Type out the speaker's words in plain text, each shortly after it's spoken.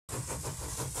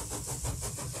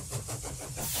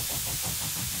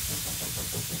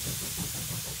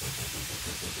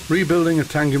Rebuilding a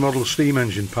Tangye model steam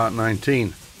engine, part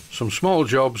 19. Some small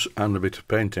jobs and a bit of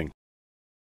painting.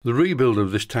 The rebuild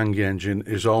of this Tangye engine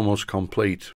is almost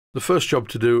complete. The first job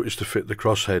to do is to fit the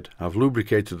crosshead. I've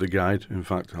lubricated the guide, in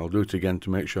fact I'll do it again to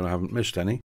make sure I haven't missed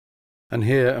any. And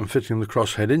here I'm fitting the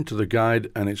crosshead into the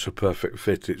guide and it's a perfect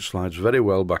fit. It slides very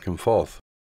well back and forth.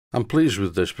 I'm pleased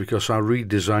with this because I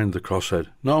redesigned the crosshead.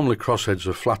 Normally crossheads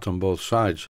are flat on both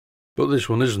sides, but this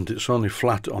one isn't, it's only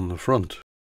flat on the front.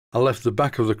 I left the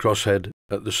back of the crosshead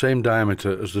at the same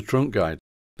diameter as the trunk guide.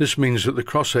 This means that the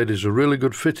crosshead is a really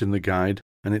good fit in the guide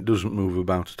and it doesn't move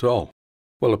about at all.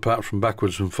 Well, apart from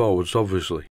backwards and forwards,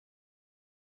 obviously.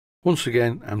 Once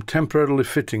again, I'm temporarily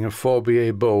fitting a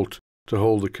 4BA bolt to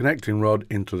hold the connecting rod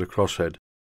into the crosshead.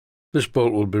 This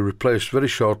bolt will be replaced very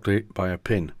shortly by a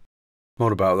pin.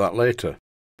 More about that later.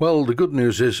 Well, the good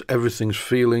news is everything's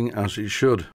feeling as it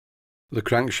should. The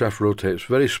crankshaft rotates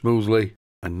very smoothly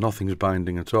and nothing's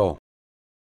binding at all.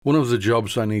 One of the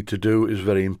jobs I need to do is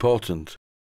very important.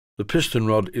 The piston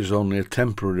rod is only a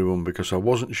temporary one because I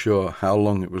wasn't sure how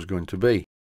long it was going to be.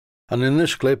 And in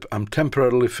this clip I'm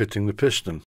temporarily fitting the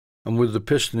piston. And with the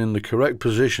piston in the correct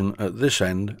position at this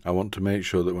end, I want to make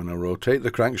sure that when I rotate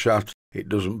the crankshaft it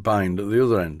doesn't bind at the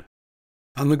other end.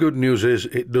 And the good news is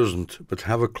it doesn't, but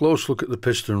have a close look at the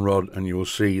piston rod and you will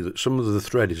see that some of the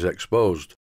thread is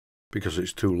exposed because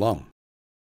it's too long.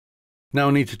 Now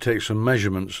I need to take some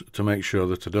measurements to make sure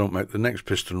that I don't make the next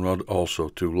piston rod also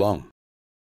too long.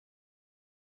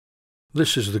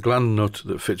 This is the gland nut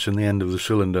that fits in the end of the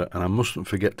cylinder and I mustn't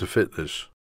forget to fit this.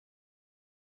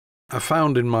 I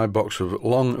found in my box of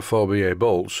long 4BA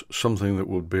bolts something that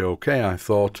would be okay, I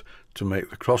thought, to make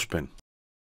the crosspin.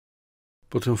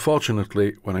 But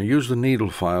unfortunately, when I used the needle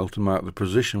file to mark the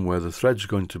position where the thread's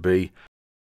going to be,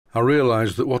 I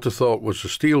realised that what I thought was a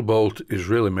steel bolt is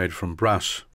really made from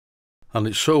brass. And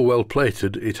it's so well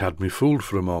plated it had me fooled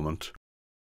for a moment.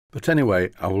 But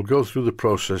anyway, I will go through the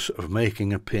process of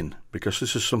making a pin, because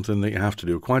this is something that you have to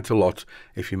do quite a lot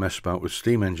if you mess about with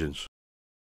steam engines.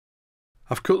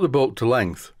 I've cut the bolt to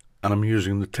length, and I'm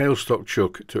using the tailstock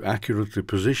chuck to accurately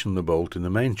position the bolt in the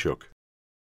main chuck.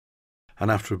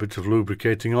 And after a bit of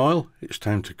lubricating oil, it's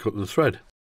time to cut the thread.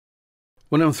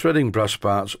 When I'm threading brass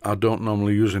parts, I don't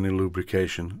normally use any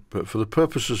lubrication, but for the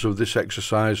purposes of this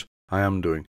exercise, I am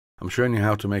doing. I'm showing you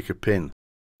how to make a pin,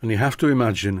 and you have to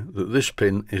imagine that this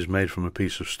pin is made from a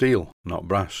piece of steel, not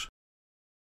brass.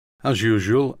 As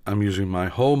usual, I'm using my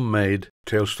homemade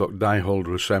tailstock die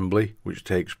holder assembly, which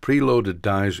takes preloaded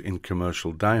dies in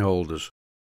commercial die holders.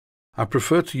 I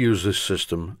prefer to use this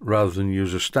system rather than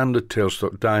use a standard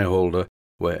tailstock die holder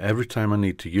where every time I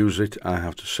need to use it I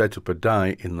have to set up a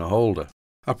die in the holder.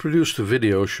 I produced a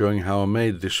video showing how I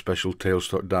made this special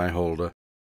tailstock die holder,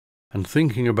 and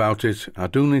thinking about it, I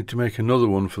do need to make another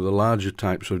one for the larger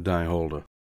types of die holder.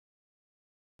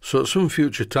 So at some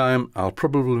future time, I'll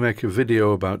probably make a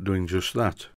video about doing just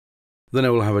that. Then I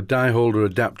will have a die holder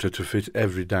adapter to fit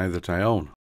every die that I own.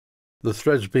 The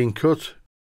thread's been cut,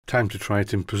 time to try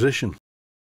it in position.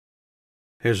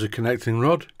 Here's the connecting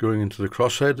rod going into the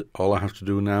crosshead. All I have to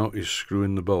do now is screw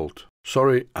in the bolt.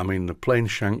 Sorry, I mean the plain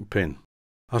shank pin.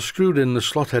 I screwed in the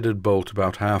slot-headed bolt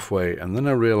about halfway and then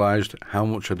I realised how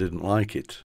much I didn't like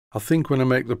it. I think when I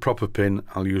make the proper pin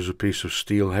I'll use a piece of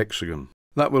steel hexagon.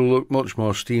 That will look much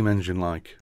more steam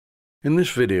engine-like. In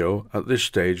this video, at this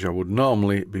stage I would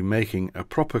normally be making a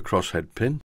proper crosshead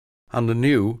pin and a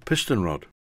new piston rod.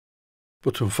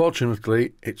 But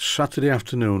unfortunately it's Saturday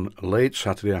afternoon, late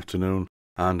Saturday afternoon,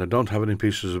 and I don't have any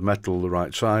pieces of metal the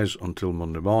right size until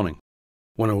Monday morning,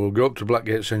 when I will go up to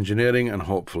Blackgates Engineering and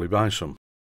hopefully buy some.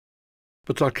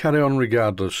 But I'll carry on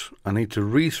regardless. I need to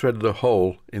rethread the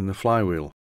hole in the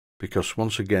flywheel, because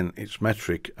once again it's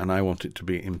metric and I want it to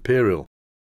be imperial.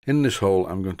 In this hole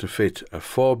I'm going to fit a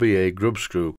 4BA grub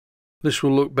screw. This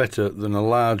will look better than a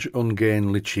large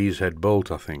ungainly cheesehead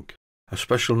bolt, I think. A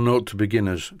special note to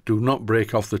beginners, do not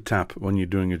break off the tap when you're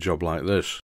doing a job like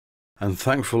this. And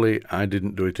thankfully I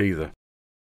didn't do it either.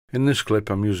 In this clip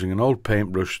I'm using an old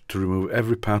paintbrush to remove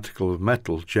every particle of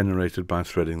metal generated by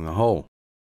threading the hole.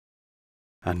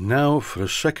 And now for a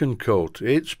second coat.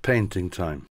 It's painting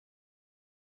time.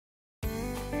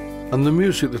 And the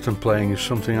music that I'm playing is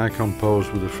something I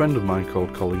composed with a friend of mine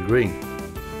called Colin Green.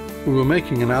 We were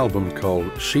making an album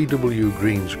called C.W.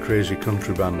 Green's Crazy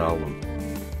Country Band album.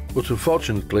 But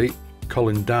unfortunately,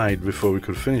 Colin died before we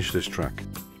could finish this track.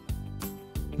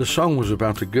 The song was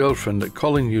about a girlfriend that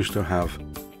Colin used to have,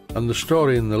 and the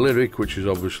story in the lyric, which is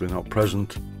obviously not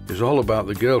present, is all about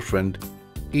the girlfriend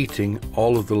eating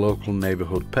all of the local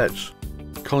neighbourhood pets.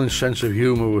 Colin's sense of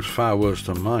humour was far worse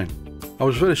than mine. I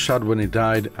was very sad when he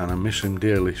died and I miss him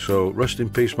dearly, so rest in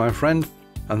peace my friend,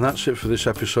 And that's it for this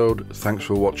episode. Thanks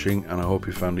for watching, and I hope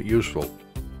you found it useful.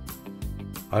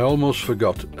 I almost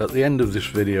forgot, at the end of this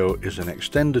video is an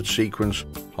extended sequence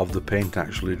of the paint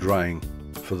actually drying,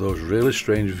 for those really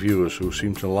strange viewers who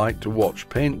seem to like to watch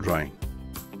paint drying.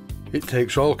 It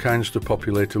takes all kinds to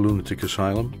populate a lunatic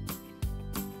asylum.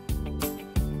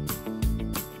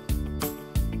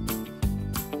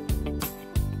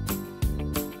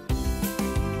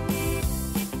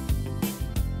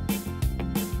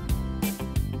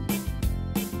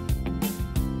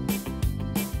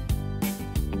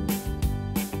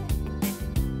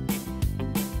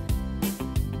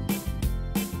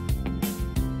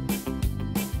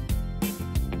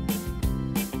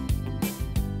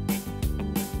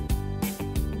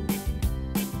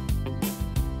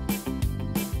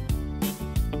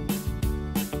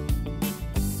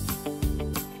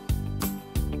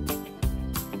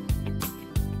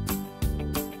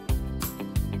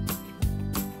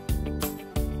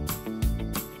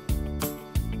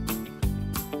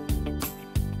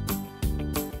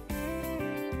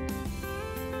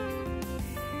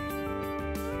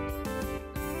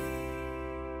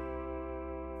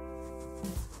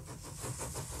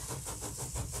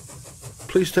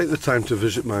 Please take the time to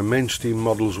visit my Mainsteam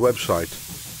Models website.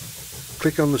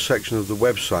 Click on the section of the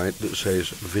website that says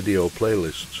Video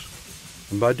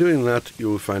Playlists, and by doing that you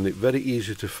will find it very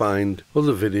easy to find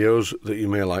other videos that you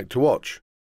may like to watch.